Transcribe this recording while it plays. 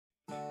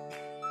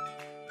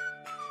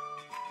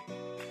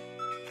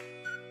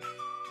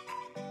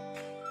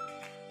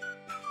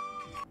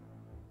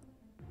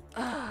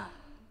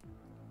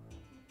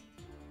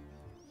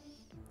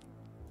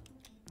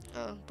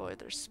boy,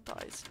 they're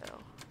spies now.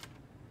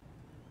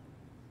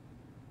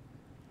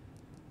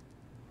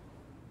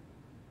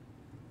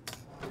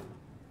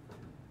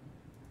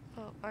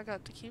 Oh, I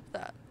got to keep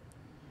that.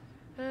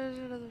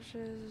 Another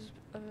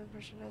of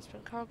impression has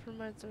been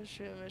compromised. The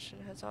Ministry of Mission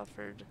has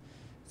offered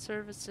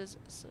services,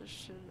 so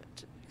should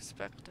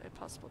expect a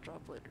possible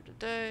drop later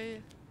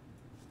today.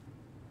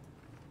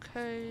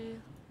 Okay.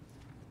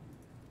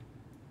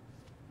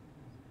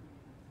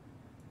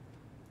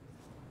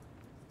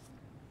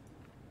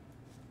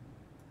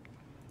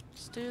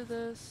 Let's do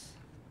this.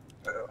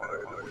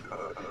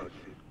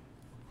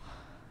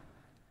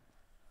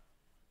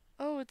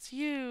 Oh, it's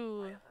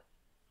you.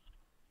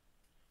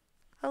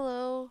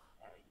 Hello.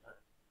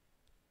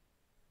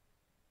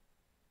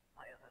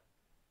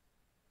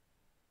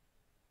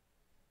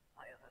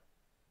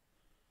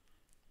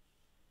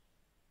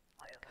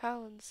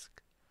 Kalinsk.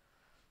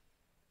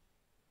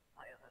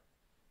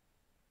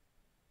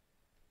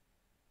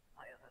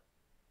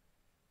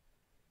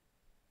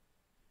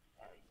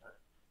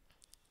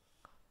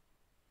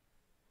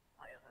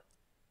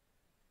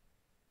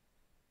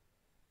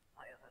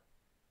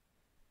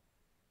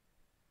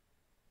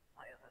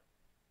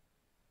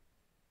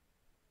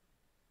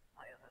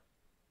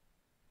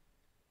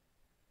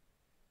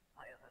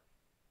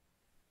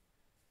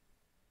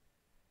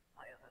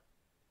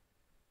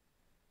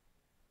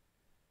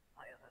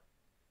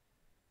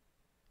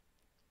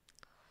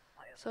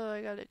 So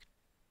I gotta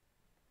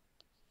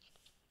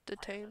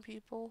detain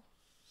people.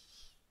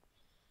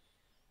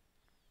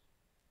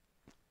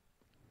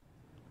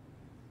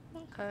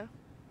 Okay.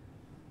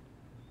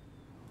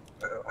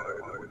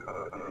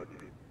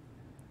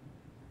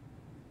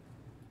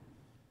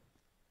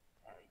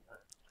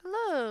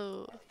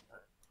 Hello.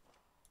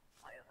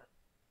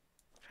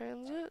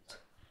 Transit.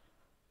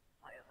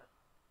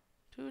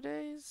 2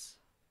 days.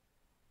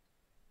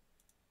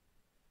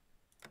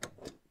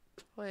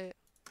 Wait.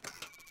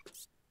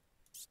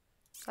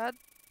 That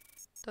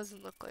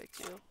doesn't look like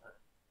you.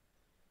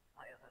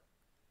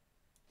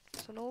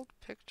 It's an old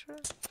picture.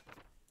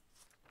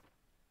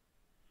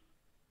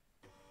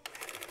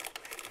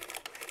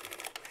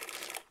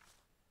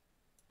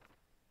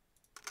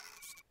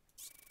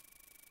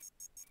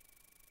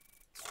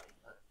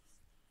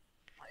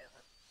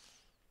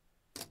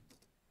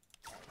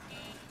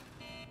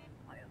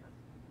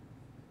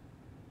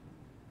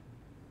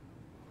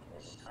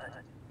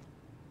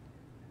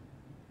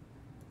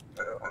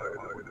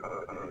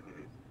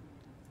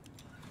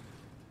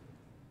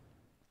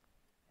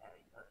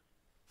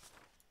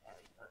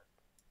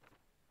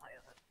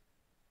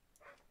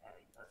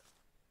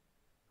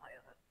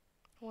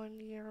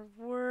 One year of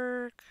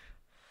work.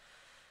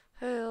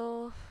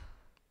 Hell.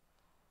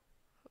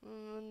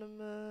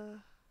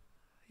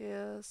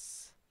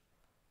 Yes.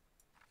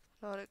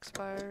 Not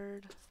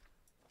expired.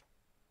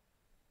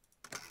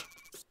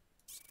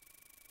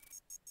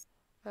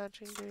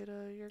 Matching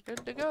data. You're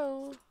good to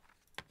go.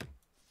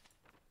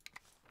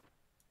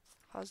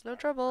 Cause no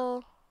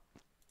trouble.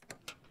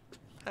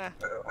 Huh.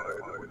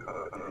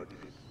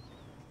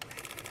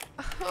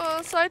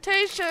 Oh,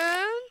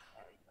 citation!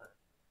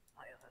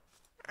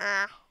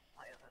 Ah.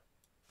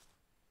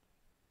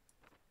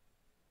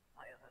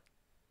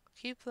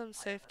 Keep them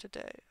safe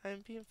today. I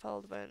am being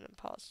followed by an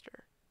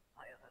imposter.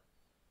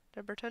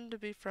 They pretend to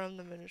be from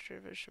the Ministry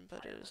of Vision,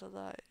 but it is a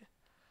lie.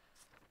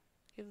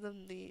 Give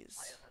them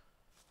these.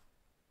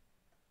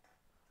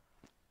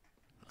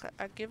 Okay,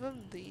 I give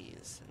them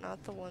these,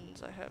 not the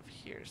ones I have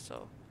here,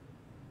 so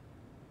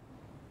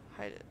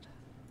hide it.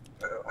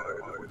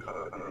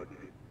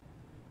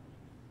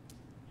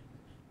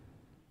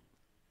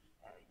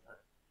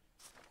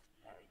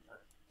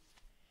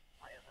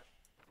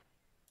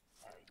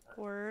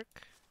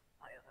 Work.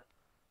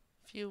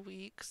 Few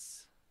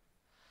weeks.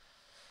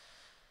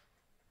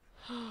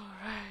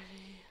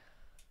 Alrighty.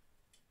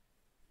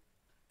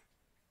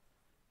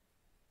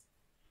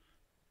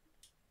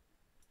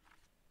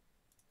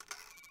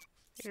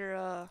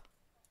 Your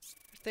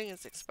thing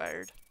is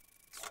expired.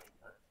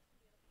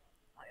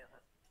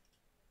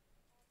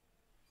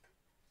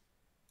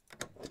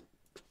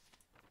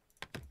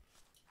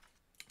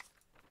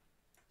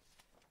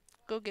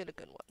 Go get a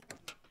good one.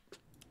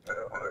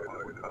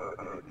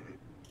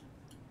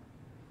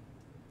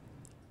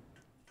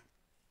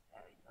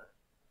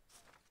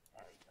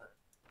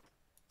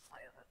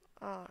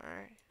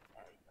 Alright.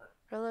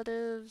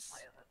 Relatives.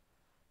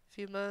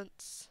 Few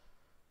months.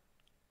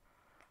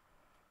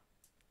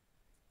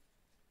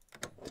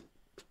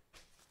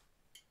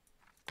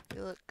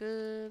 You look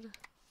good.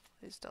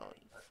 Please don't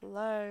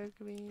flag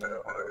me.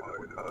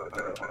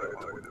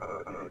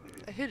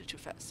 I hit it too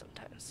fast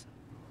sometimes.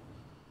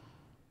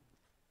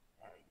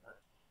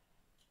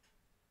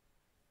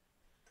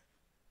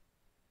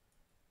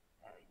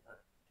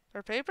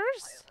 Our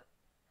papers?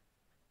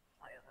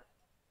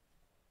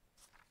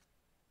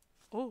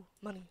 Oh,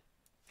 money.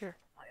 Here.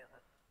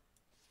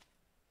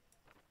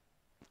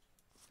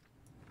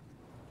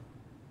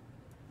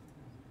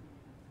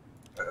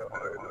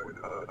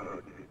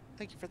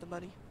 Thank you for the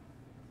money.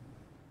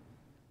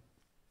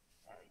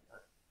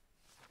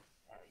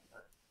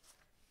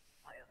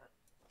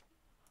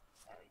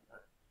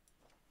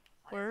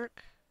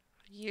 Work?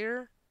 A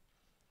year?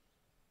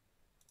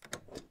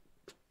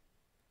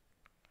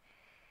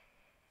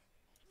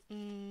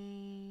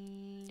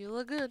 You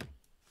look good.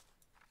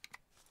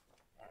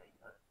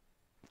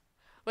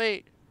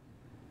 Wait,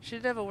 she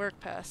didn't have a work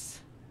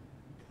pass.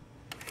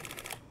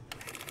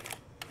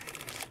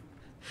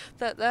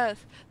 That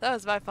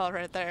was my fault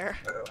right there.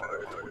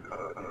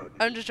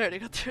 I'm just trying to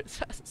go through as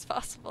fast as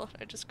possible.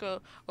 I just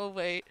go, oh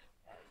wait.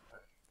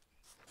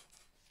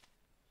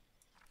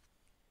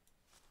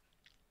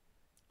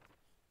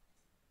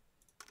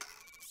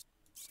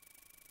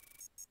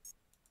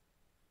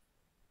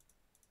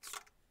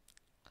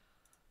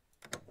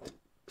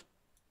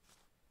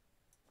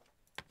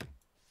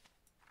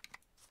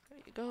 There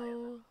you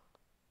go.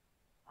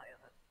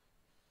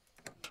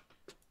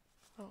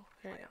 Oh,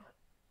 here you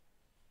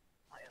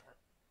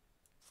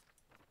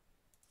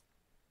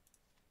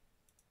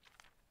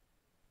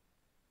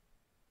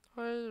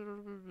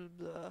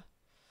go.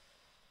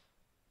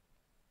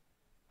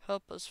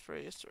 Help us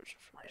free us from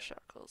the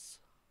shackles.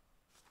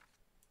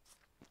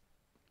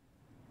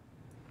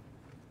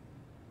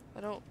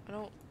 I don't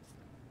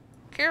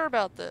care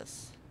about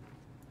this.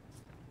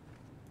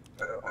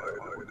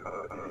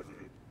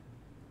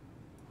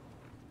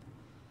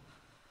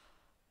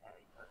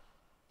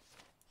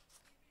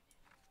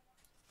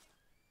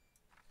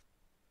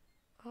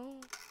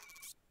 Oh.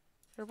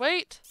 Here,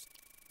 wait!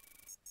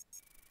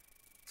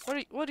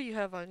 What do you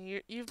have on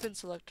you? You've been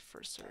selected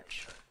for a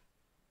search.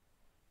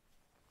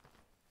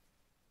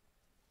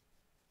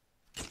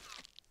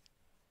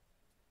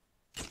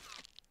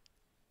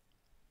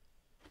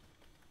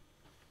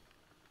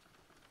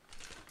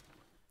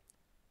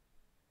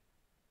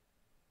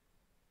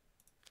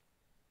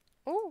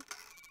 Oh!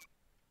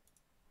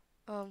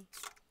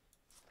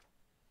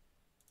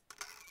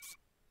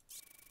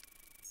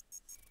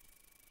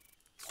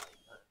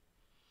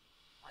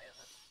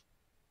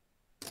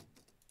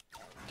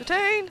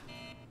 Detain!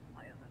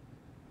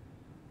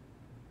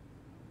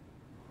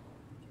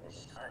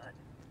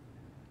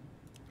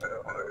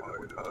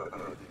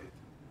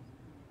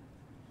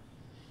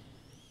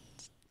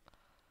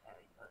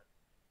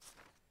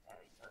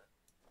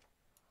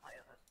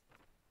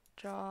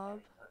 Job.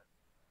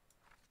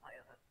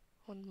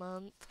 1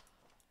 month.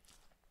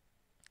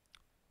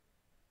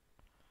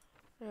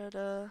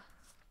 Retta.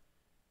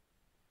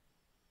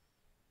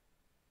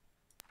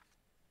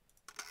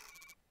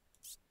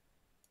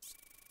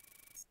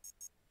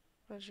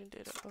 Managing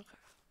data. Okay.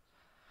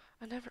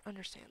 I never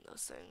understand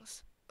those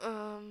things.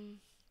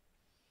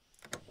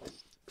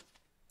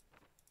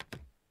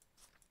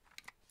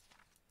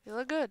 You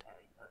look good.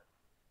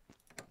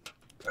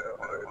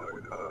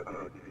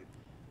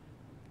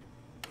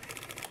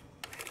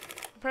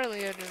 Apparently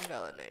you had an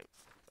invalid name.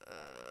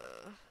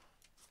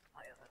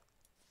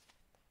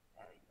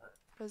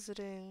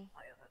 Visiting.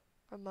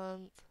 A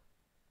month.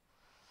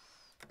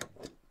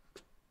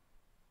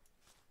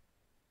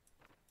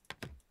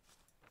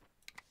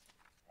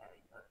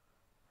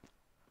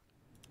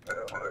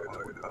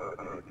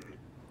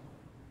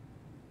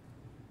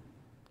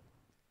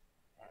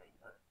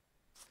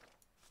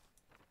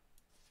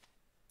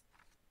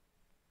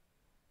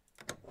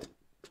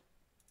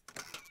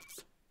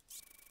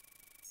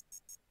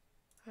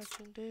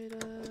 Matching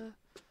data.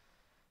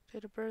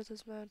 Date of birth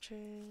is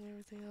matching.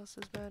 Everything else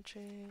is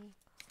matching.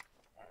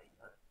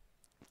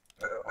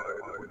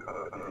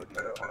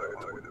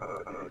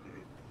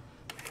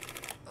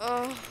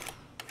 Oh.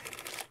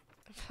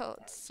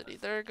 Appellate City.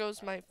 There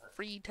goes my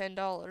free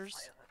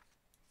 $10.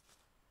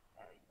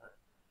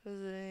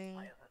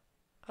 Visiting.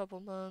 Couple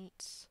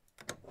months.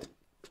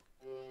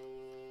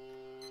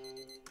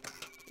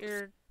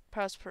 Your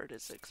passport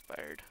is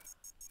expired.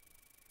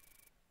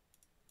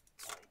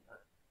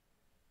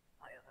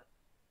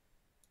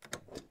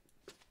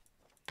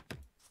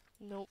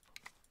 Nope.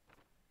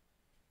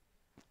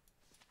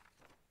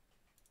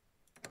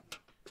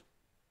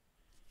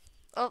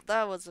 Oh,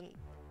 that wasn't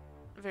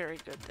a very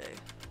good day.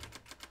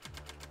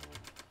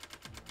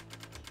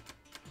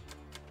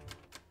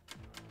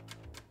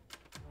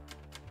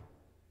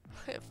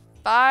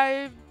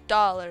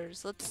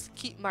 $5. Let's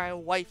keep my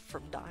wife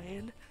from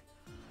dying.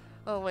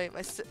 Oh wait,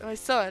 my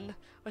son's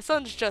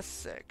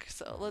just sick.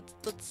 So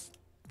let's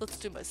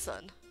do my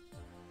son.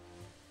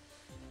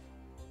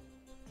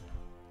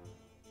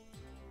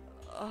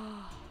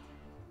 Oh.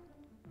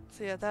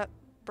 So yeah, that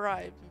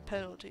bribe and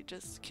penalty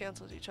just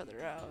canceled each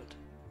other out.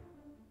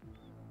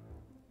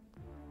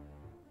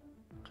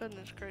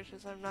 Goodness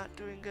gracious, I'm not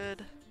doing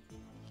good.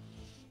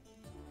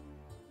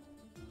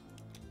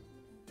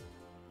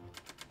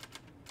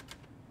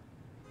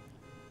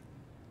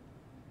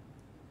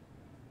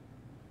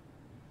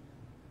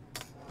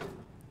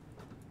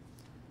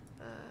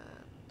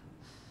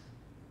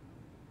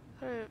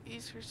 Alright,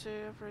 East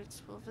Crusade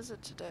operates will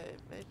visit today.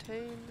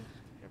 Maintain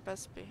your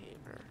best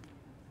behavior.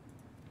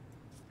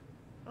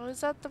 Oh,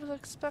 is that the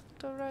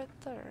expecto right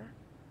there?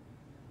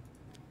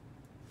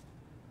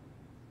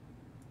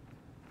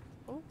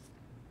 Oh,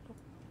 oh,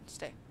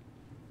 stay.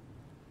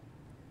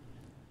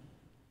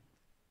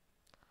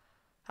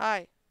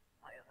 Hi.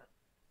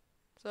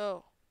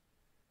 So,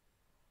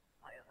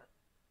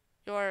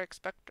 You are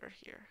inspector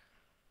here.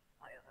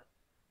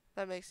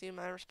 That makes you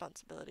my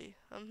responsibility.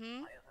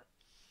 Mm-hmm.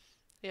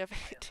 You have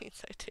 18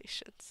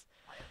 citations.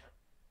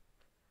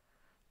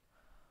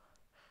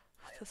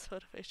 This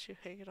motivates you,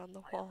 hang it on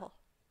the wall.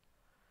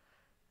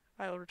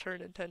 I will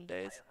return in 10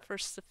 days. For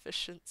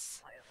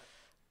sufficiency.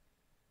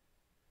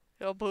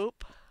 Yo,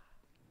 boop.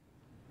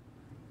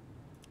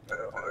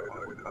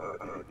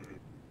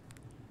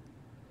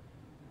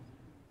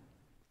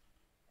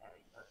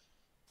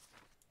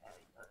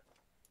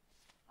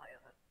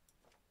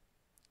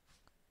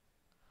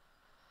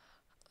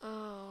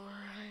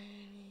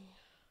 Alrighty.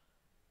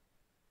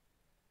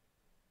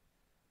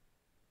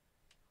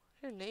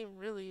 Your name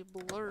really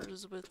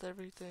blurs with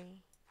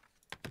everything.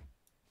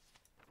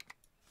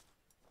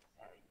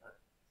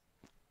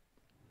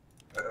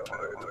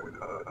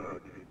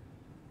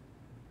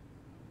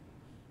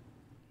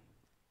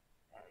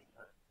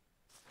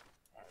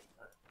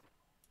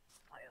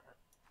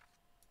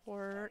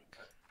 Work.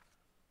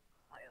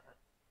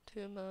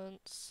 2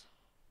 months.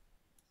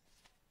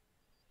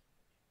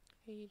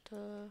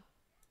 Ita.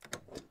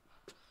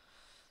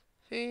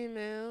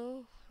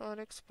 Female.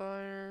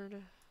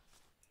 Unexpired.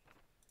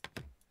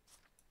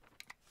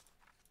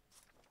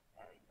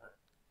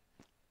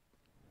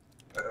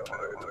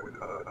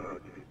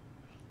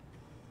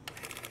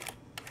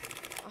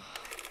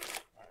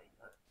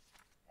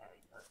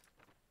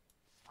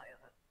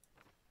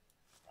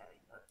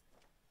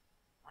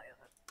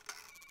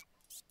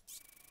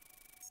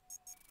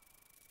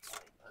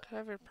 Can I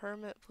have your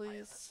permit,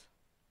 please?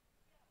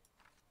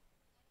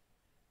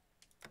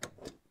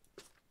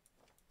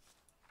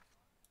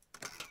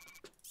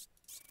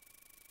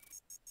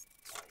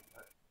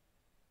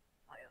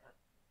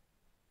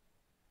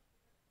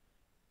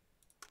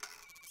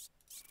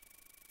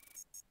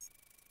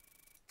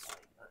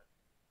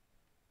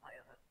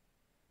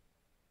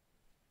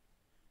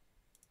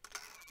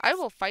 I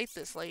will fight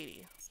this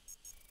lady.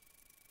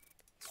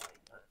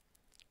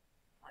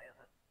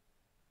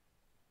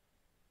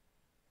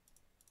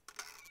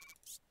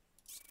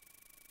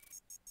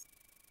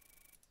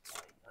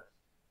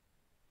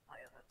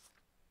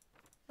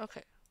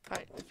 Okay,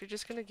 fine. If you're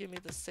just gonna give me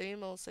the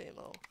same old,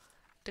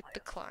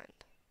 declined.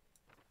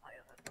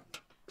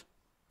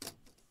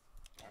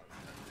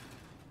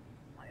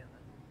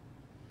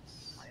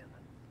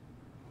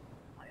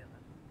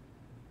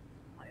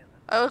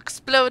 I'll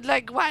explode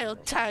like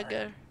wild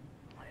tiger.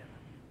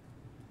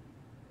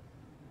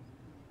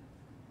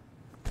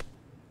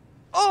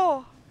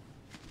 Oh!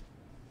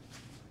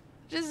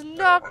 Just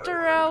knocked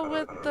her out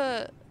with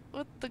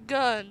the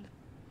gun.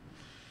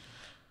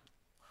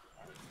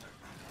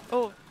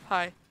 Oh,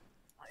 hi.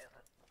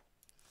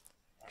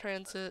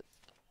 Transit.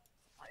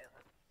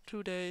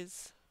 2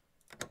 days.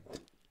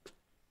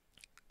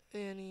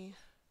 Annie.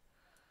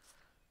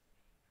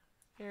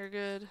 You're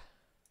good.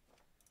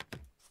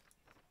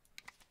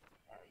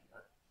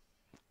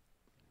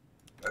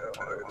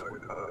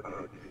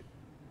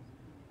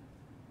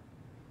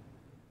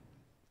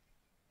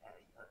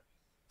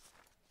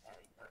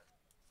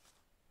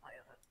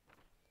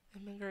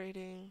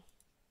 Immigrating.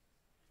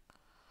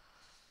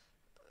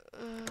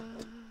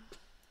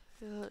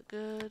 You look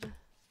good.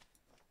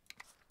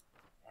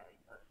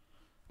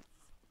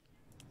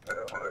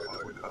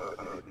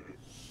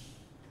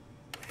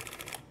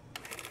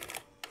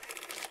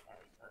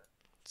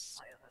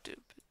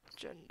 Stupid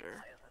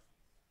gender.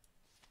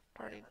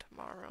 Starting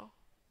tomorrow.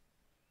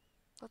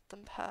 Let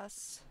them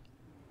pass.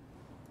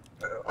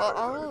 Well,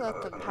 I'll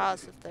let them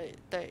pass if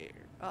their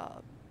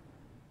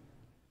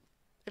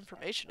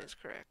information is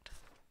correct.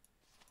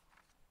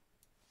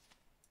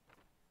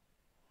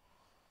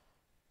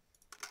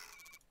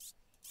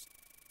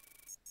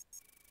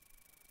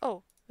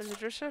 Oh, there's a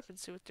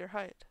discrepancy with your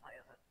height.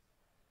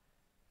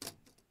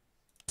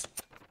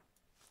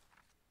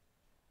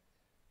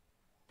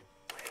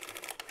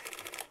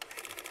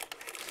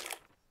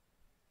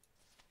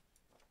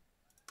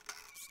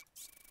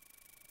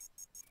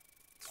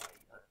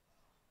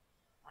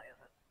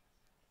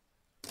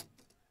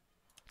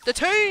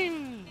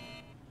 Detain!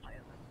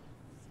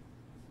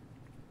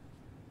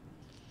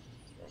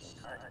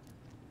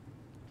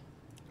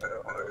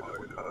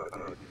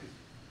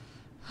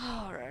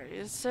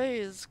 Alright, today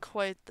is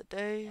quite the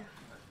day.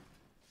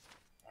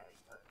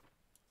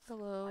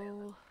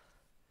 Hello.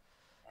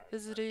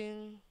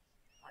 Visiting.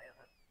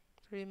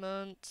 3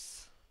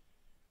 months.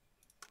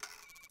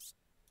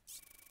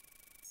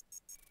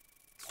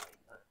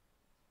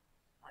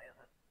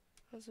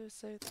 As I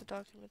say, the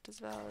document is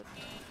valid.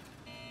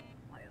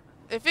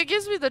 If it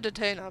gives me the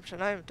detain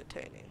option, I'm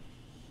detaining.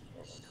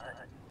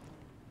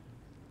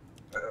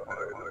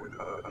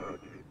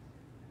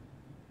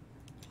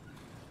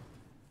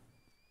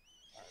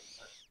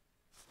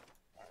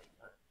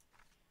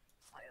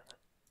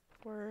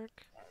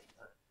 Work.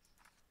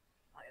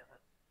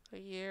 A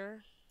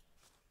year.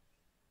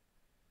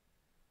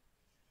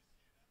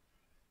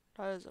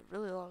 That is a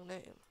really long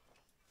name.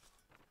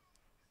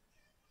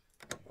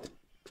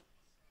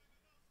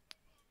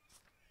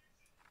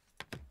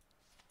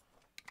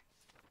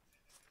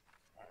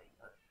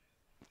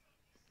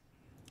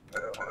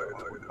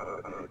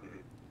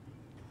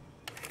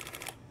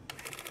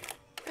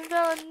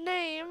 Invalid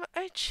name?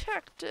 I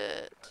checked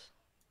it.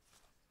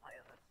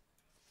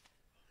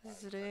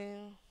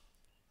 Visiting.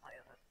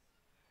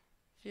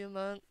 Few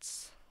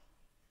months.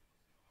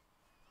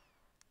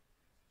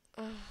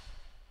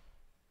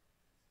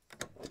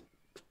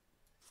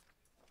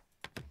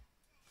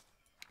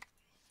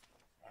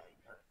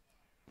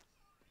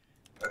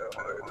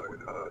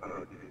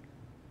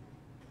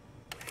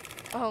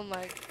 Oh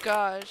my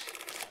gosh.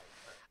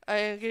 I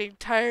am getting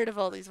tired of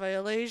all these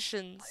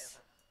violations.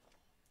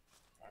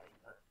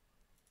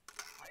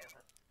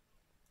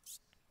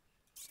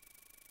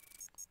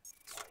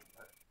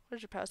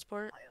 Where's your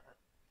passport?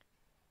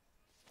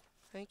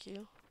 Thank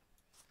you.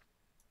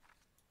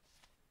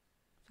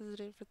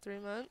 Visiting for 3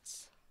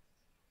 months.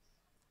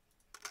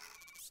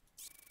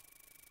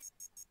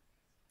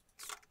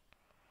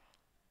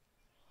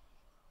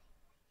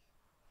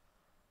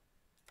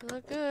 You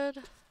look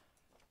good.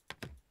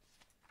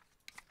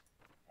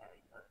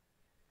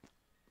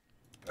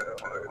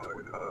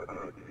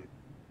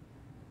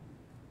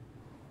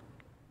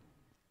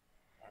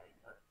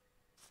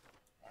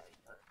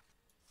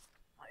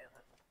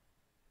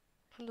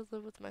 I'm gonna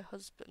live with my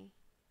husband.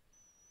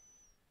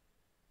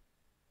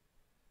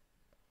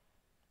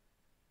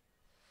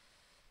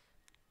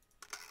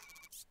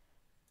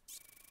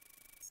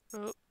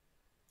 Oh.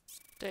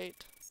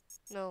 Date.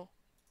 No.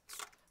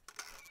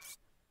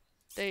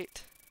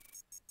 Date.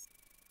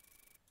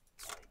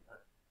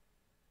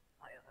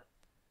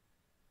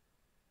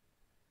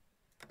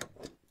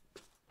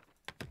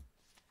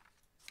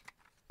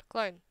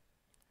 Decline.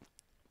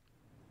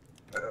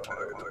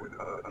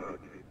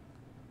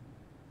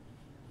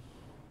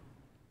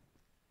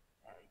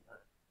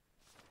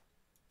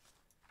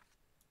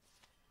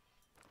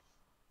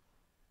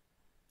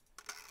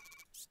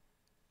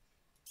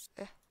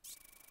 Eh.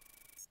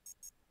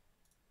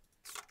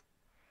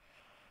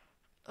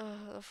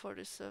 The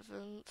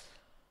 47th.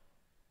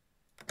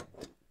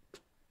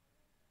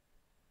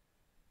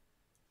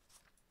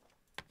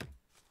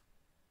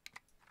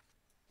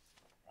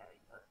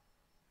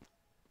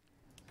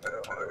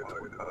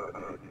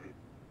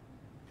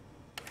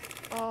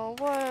 Oh,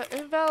 what?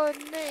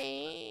 Invalid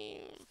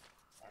name.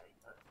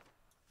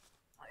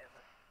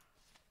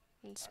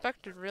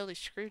 Inspector really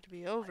screwed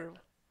me over.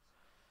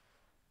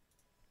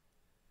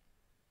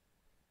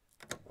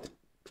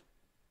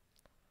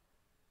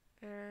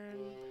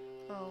 Aaron.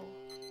 Oh.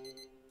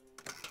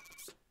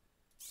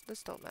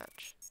 This don't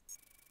match.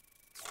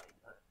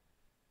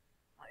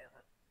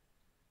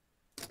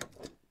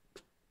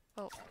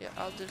 Oh, yeah,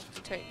 I'll just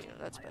detain you.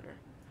 That's better.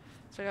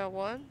 So I got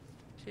 1,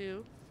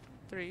 2,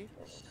 3,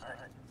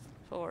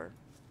 4,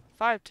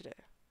 5 today.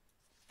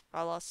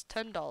 I lost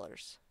 $10.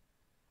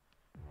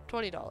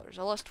 $20.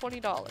 I lost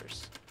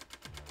 $20.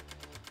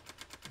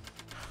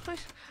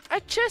 I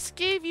just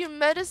gave you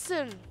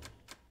medicine.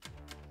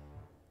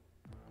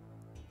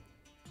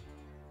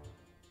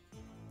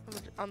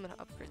 I'm gonna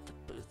upgrade the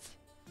booth.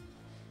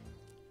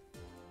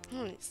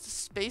 Who needs the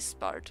space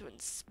bar to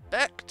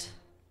inspect?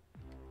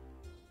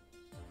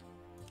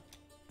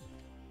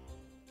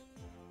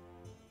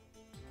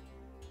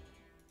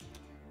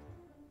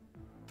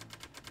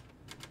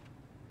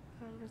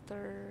 November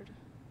 3rd.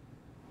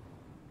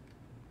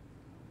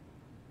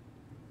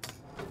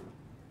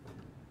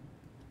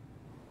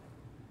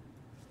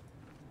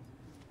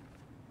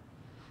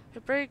 A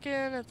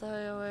break-in at the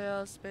highway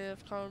house may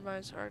have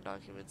compromised our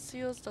document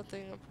seals.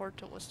 Nothing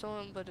important was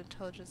stolen, but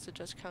intelligence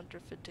suggests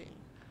counterfeiting.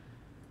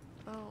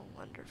 Oh,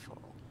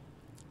 wonderful.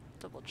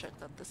 Double check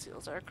that the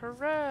seals are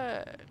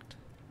correct.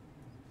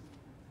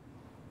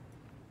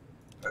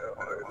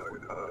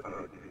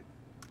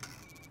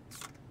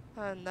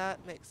 And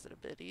that makes it a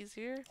bit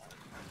easier.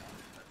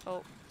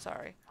 Oh,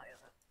 sorry.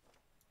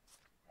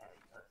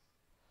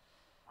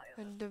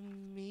 And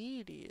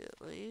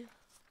immediately...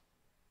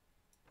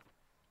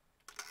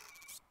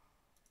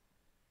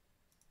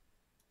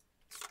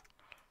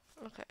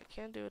 Okay, I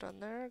can't do it on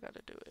there. I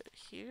gotta do it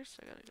here,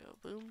 so I gotta go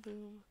boom,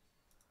 boom.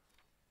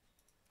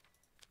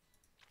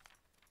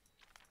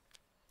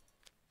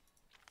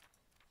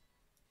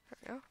 There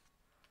we go.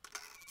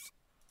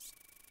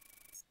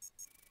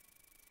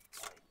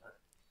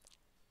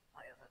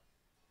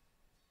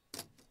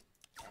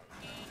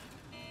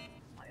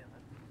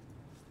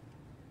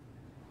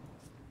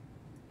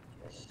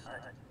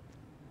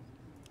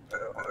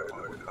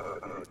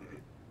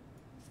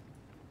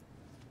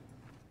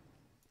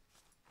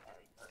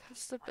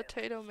 That's the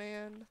potato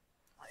man.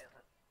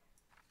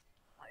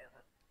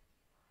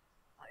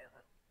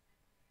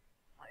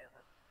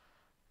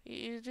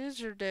 It is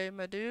your day,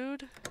 my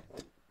dude.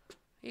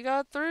 You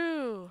got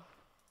through.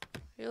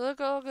 You look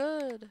all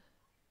good.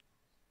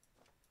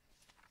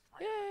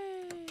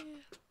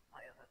 Yay!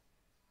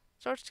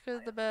 Starts to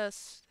get the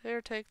best.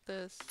 Here, take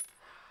this.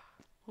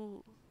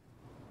 Ooh,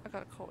 I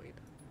got a coin.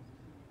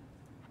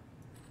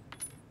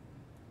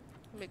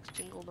 Makes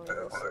jingle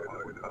noises.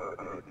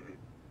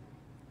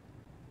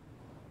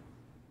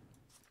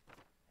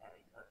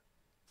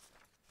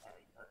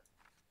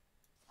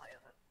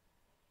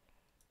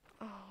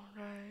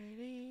 Alrighty.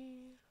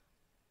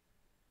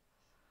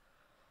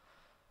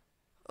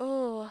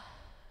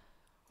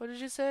 What did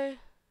you say?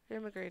 You're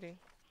immigrating.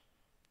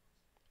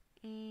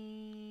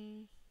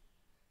 You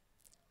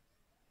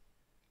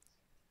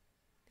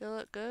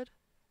look good?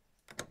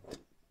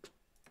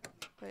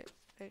 Wait,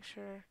 make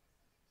sure.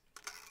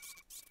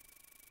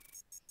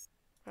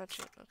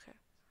 Matching, okay.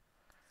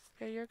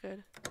 Yeah, you're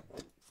good.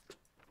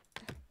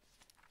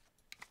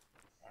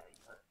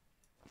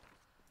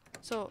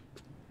 So,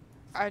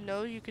 I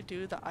know you could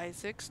do the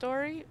Isaac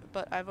story,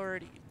 but I've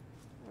already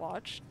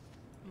watched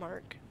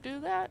Mark do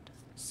that,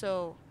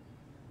 so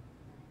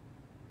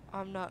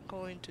I'm not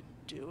going to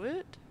do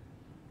it.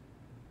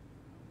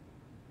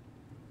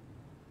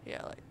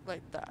 Yeah,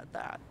 like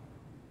that.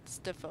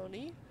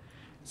 Stephanie.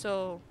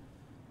 So,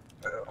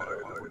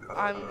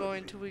 I'm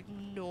going to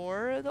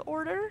ignore the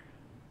order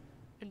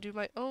and do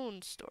my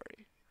own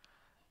story.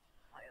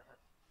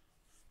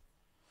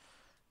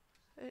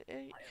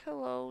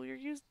 Hello, you're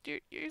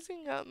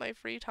using up my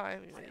free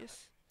time,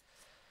 Elise.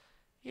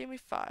 You gave me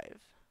 5.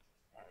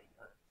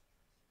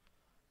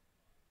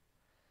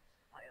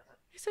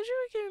 You said you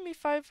were giving me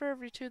 5 for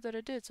every 2 that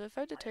I did, so if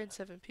I detained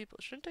 7 people,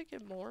 shouldn't I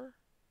get more?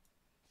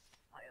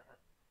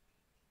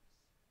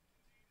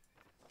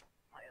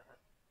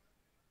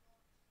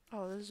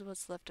 Oh, this is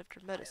what's left after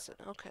medicine.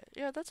 Okay,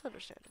 yeah, that's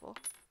understandable.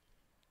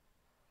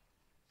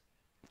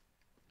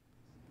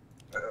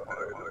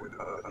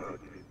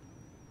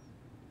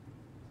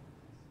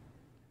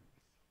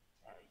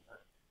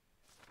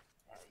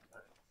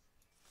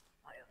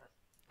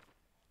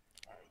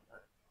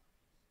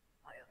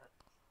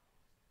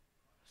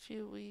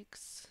 Few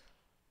weeks.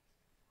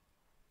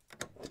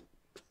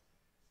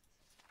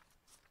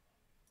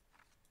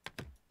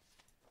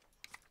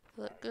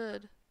 Look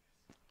good.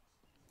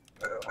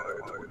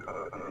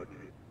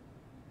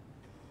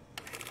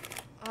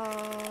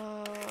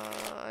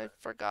 I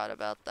forgot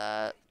about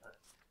that.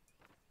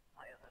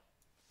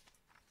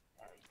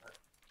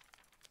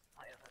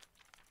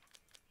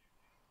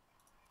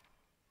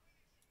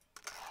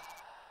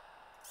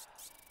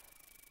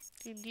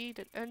 You need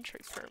an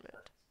entry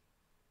permit.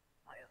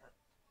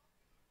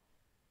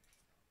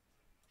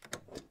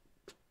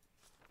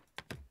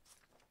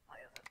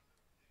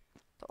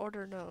 The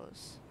order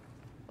knows.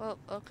 Well,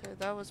 okay,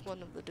 that was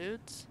one of the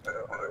dudes.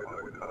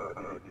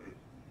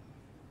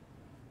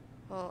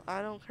 Well,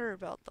 I don't care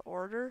about the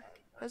order,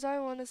 as I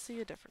want to see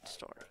a different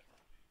story.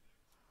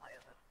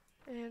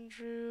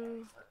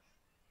 Andrew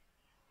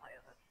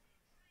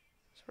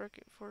is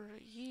working for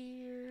a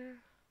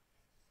year.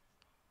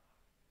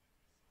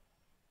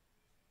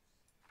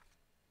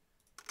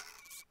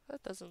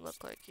 That doesn't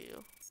look like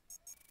you.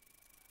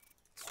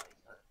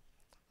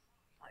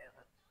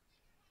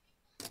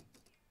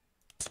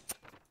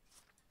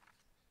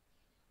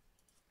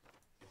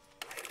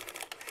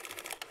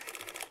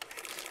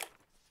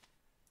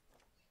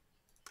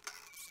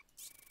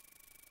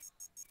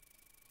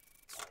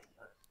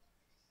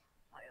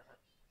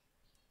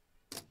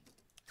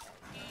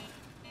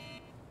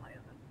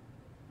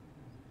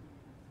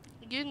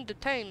 You're getting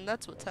detained,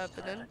 that's what's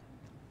happening.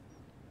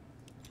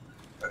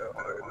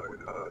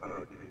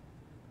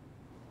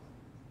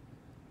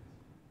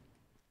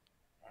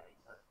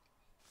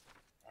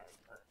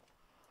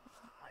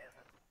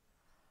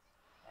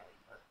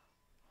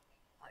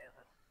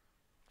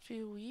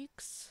 Few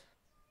weeks.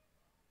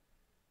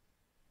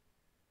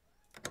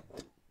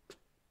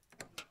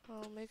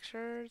 I'll make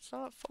sure it's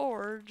not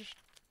forged.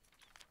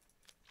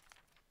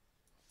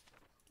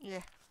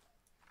 Yeah.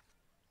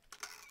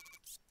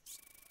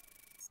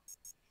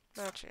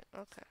 Matching,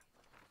 okay.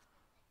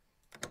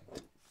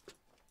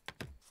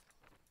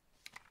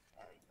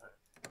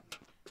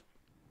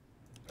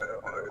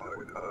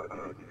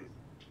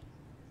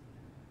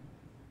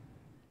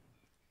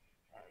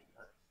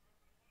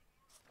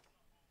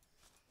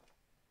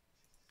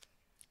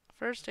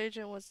 First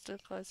agent was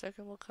declined,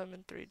 second will come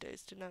in 3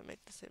 days. Do not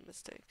make the same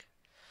mistake.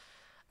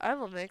 I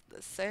will make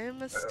the same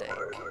mistake.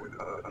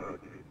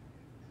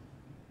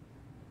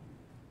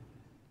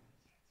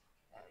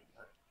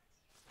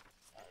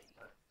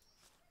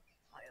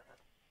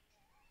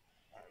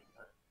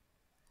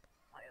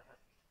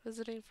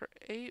 Visiting for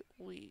 8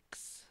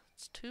 weeks.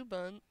 It's 2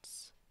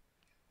 months.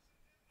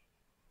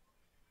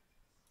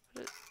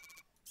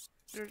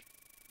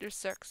 Your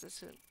sex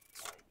isn't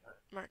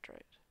marked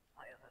right.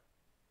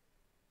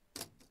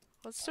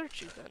 Let's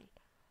search you then.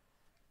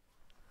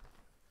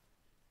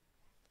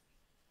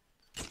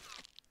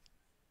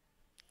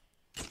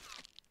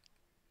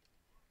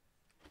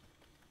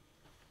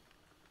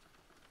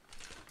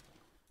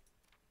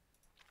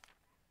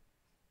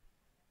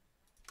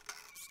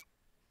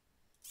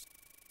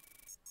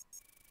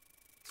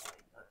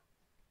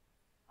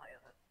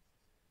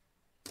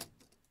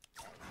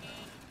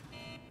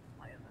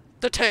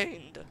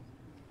 Detained!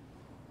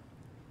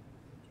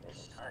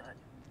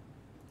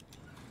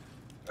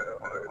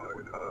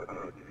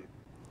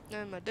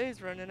 And my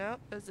day's running out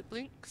as it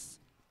blinks.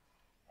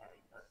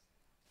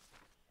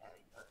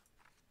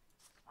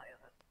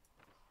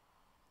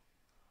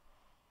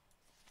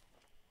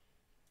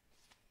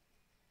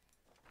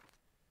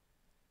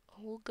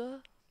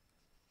 Olga?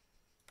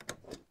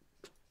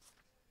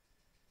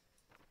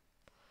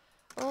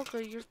 Oh,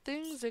 Okay, your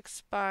thing's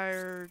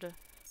expired.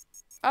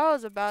 I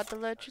was about to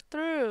let you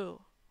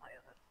through.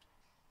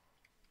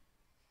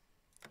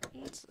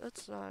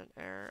 That's not an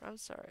error. I'm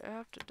sorry. I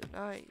have to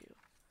deny you.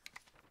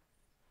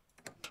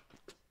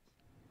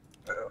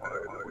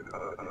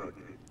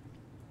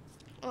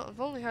 Well,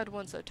 I've only had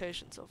one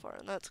citation so far,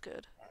 and that's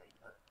good.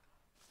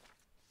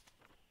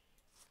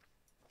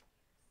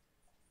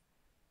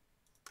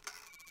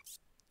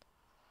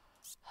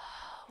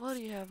 What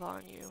do you have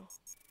on you?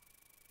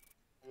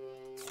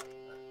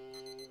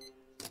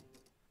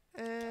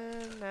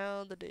 And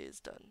now the day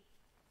is done.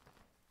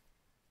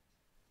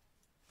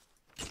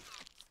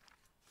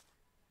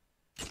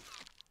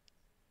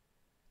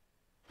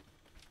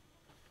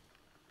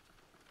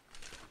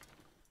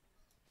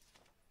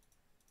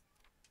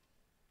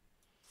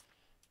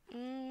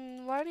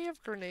 Why do you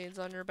have grenades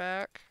on your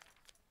back?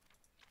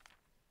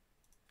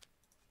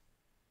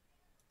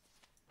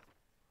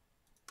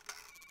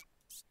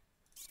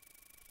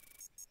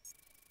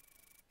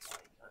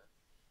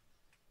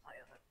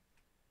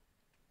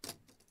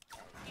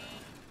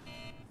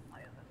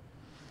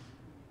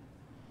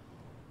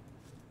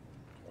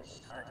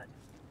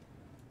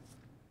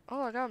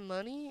 Oh, I got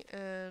money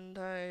and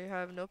I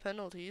have no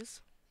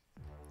penalties.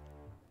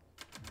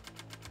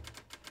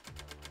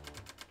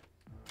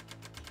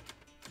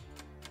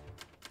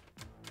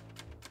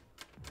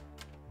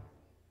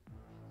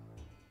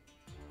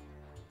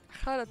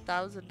 I got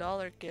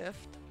 $1,000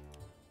 gift.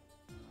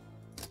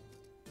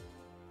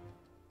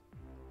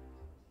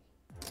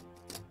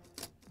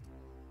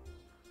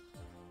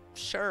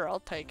 Sure, I'll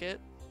take it.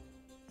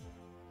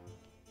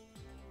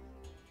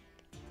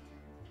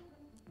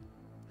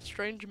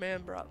 Strange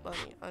man brought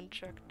money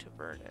unchecked to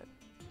burn it.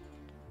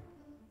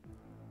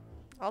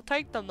 I'll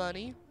take the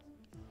money.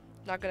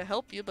 Not gonna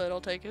help you, but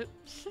I'll take it.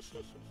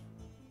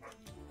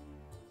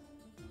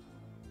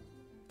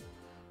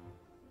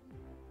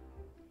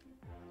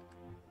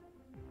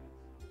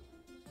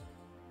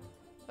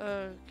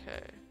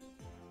 Okay.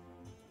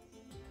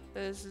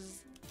 This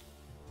is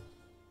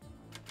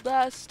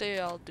last day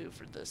I'll do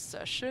for this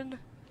session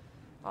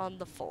on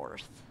the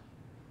 4th.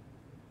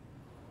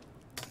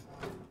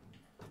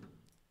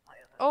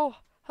 Oh,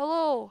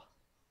 hello!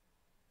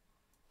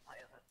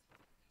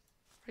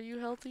 Are you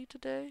healthy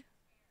today?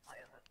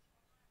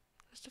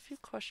 Just a few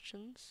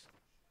questions.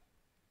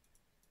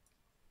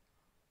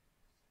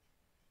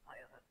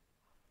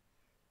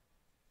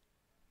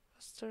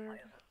 Mustard.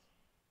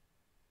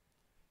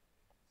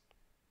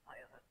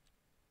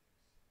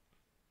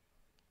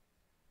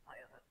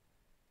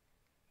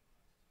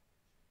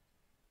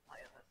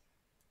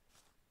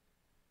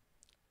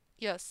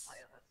 Yes.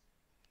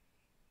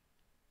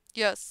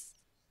 Yes.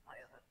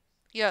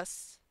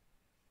 Yes.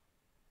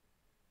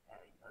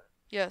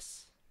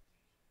 Yes.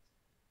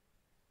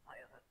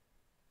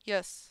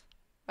 Yes.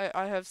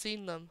 I have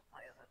seen them.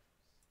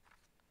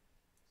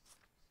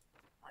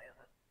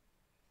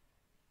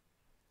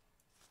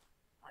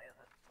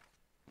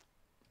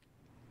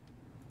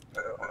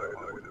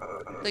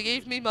 They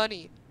gave me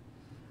money.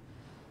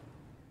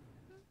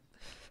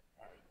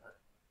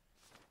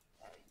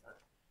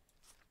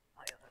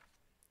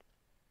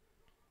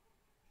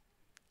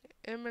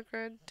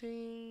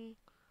 Immigrating.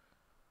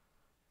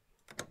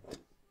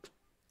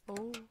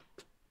 Oh.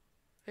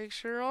 Make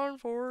sure on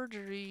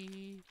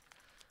forgery.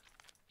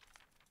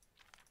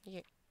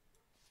 Yeah.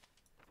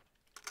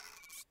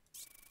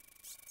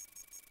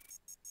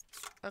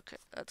 Okay,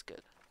 that's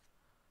good.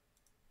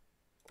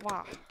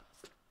 Wow.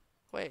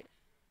 Wait.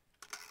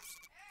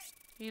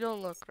 You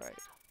don't look right.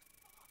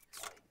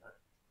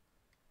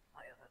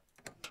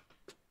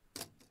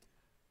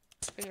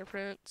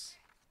 Fingerprints.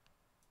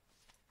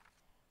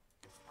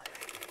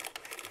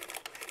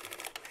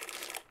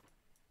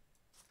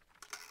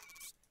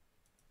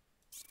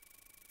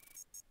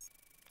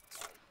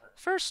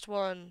 First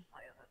one.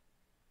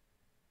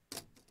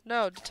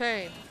 No,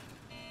 detained.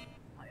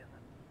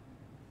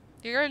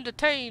 You're in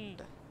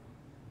detained.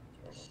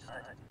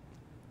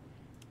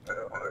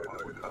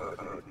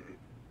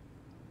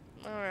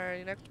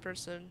 Alright, next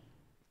person.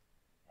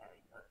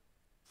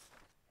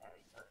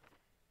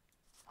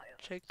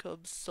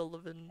 Jacob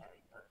Sullivan.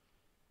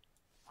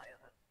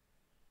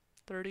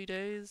 30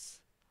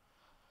 days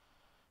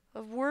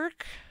of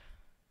work,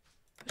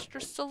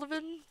 Mr.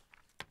 Sullivan.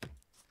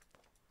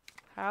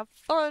 Have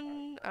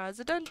fun as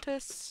a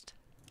dentist.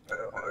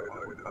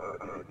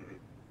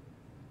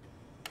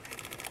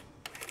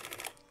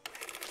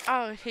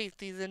 I hate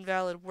these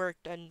invalid work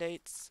end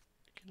dates.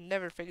 Can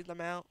never figure them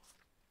out.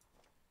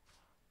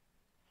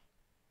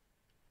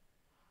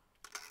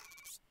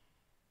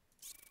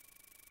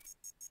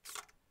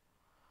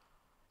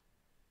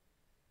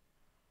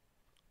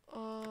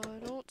 I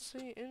don't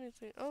see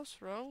anything else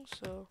wrong,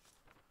 so...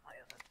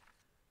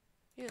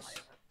 Yes.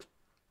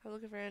 I'm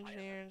looking for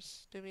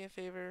engineers. Do me a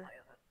favor.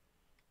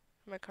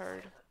 My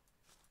card.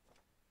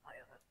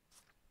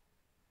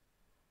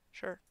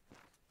 Sure.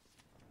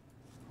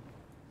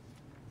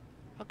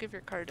 I'll give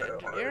your card to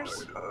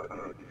engineers.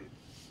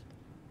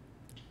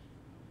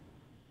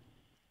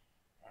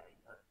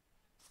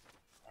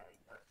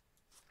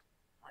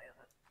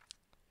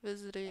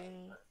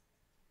 Visiting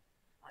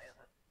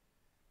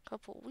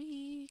couple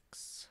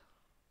weeks.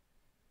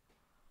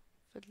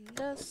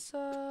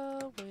 Vanessa,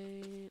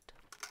 wait.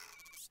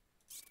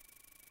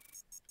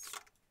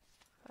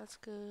 That's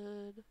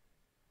good.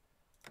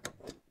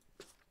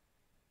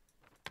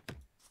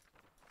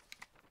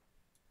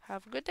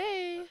 Have a good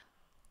day.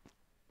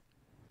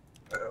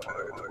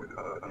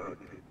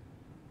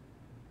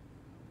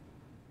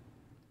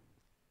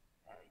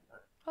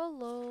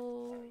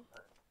 Hello.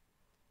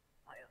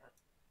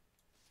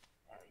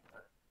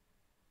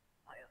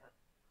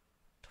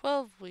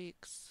 12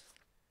 weeks.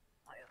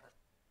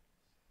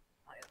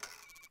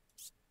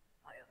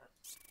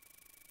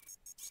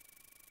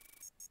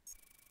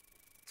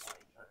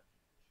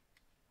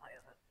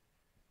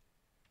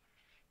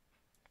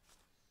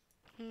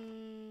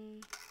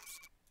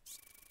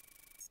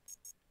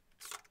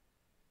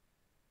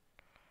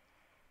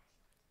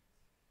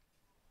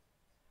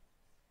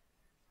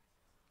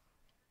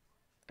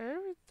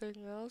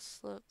 Everything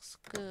else looks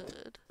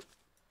good.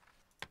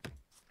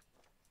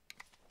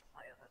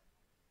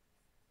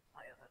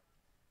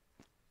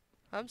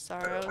 I'm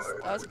sorry,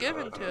 I was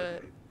given to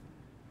it.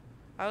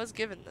 I was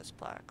given this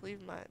plaque.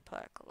 Leave my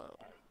plaque alone.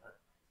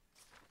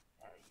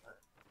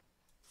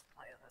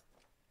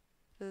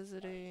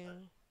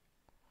 Visiting.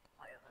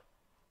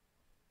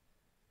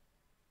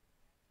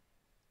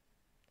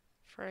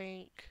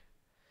 Frank.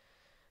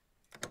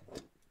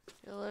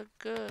 You look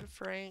good,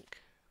 Frank.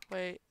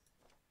 Wait.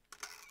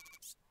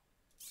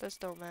 This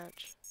don't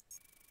match.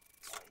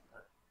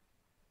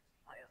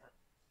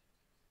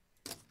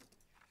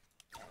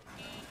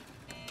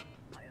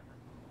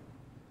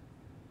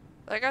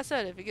 Like I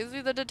said, if it gives me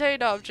the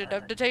detained option,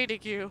 I'm detaining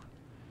you.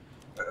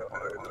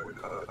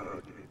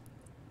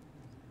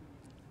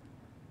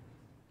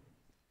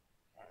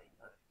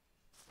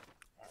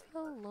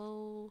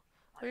 Hello.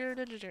 Oh, you're an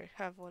engineer.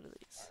 Have one of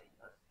these.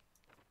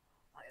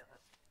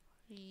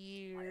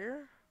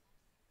 Year.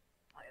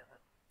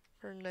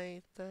 For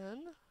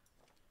Nathan.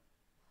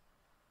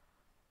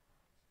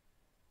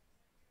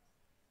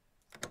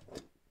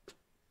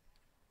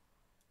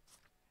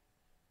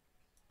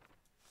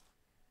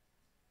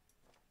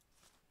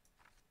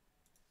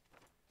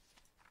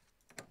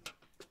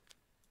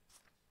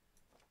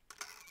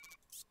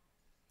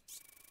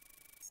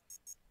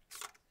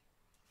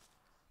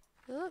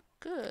 You look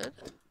good.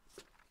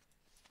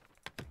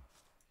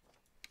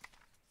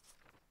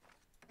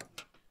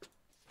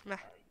 Meh.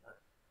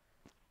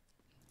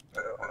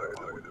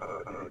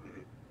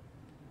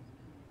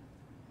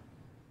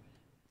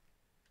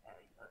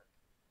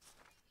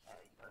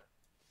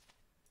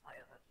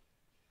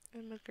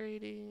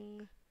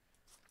 Immigrating.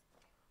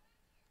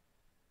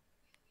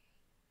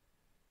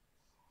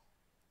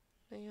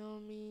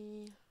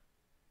 Naomi.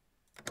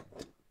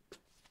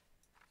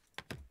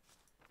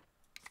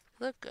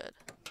 Look good.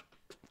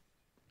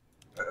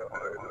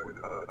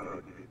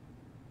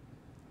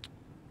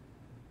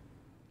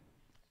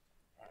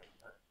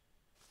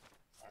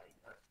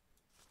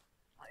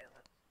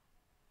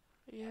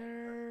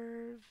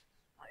 Your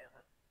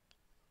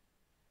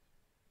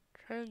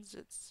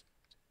transits.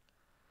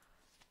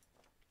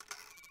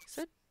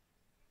 Said.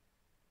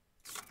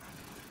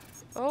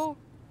 Oh.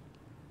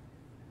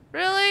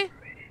 Really?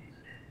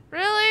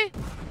 Really?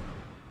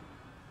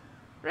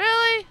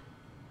 Really?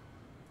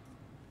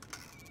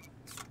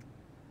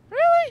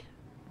 Really?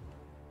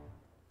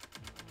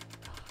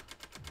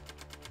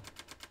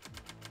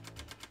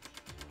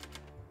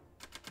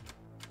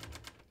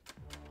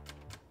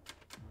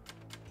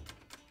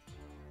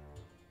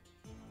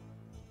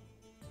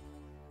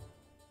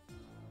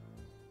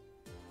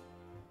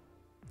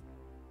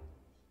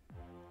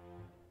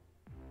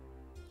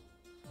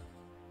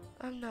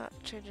 I'm not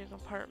changing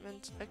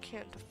apartments. I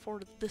can't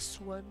afford this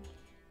one.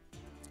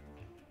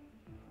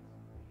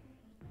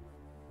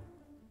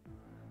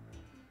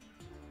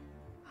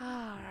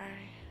 Alright.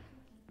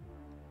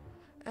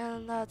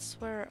 And that's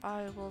where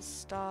I will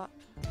stop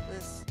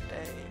this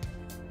day.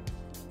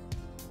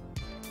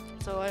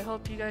 So I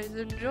hope you guys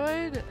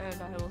enjoyed,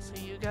 and I will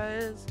see you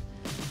guys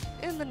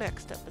in the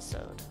next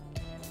episode.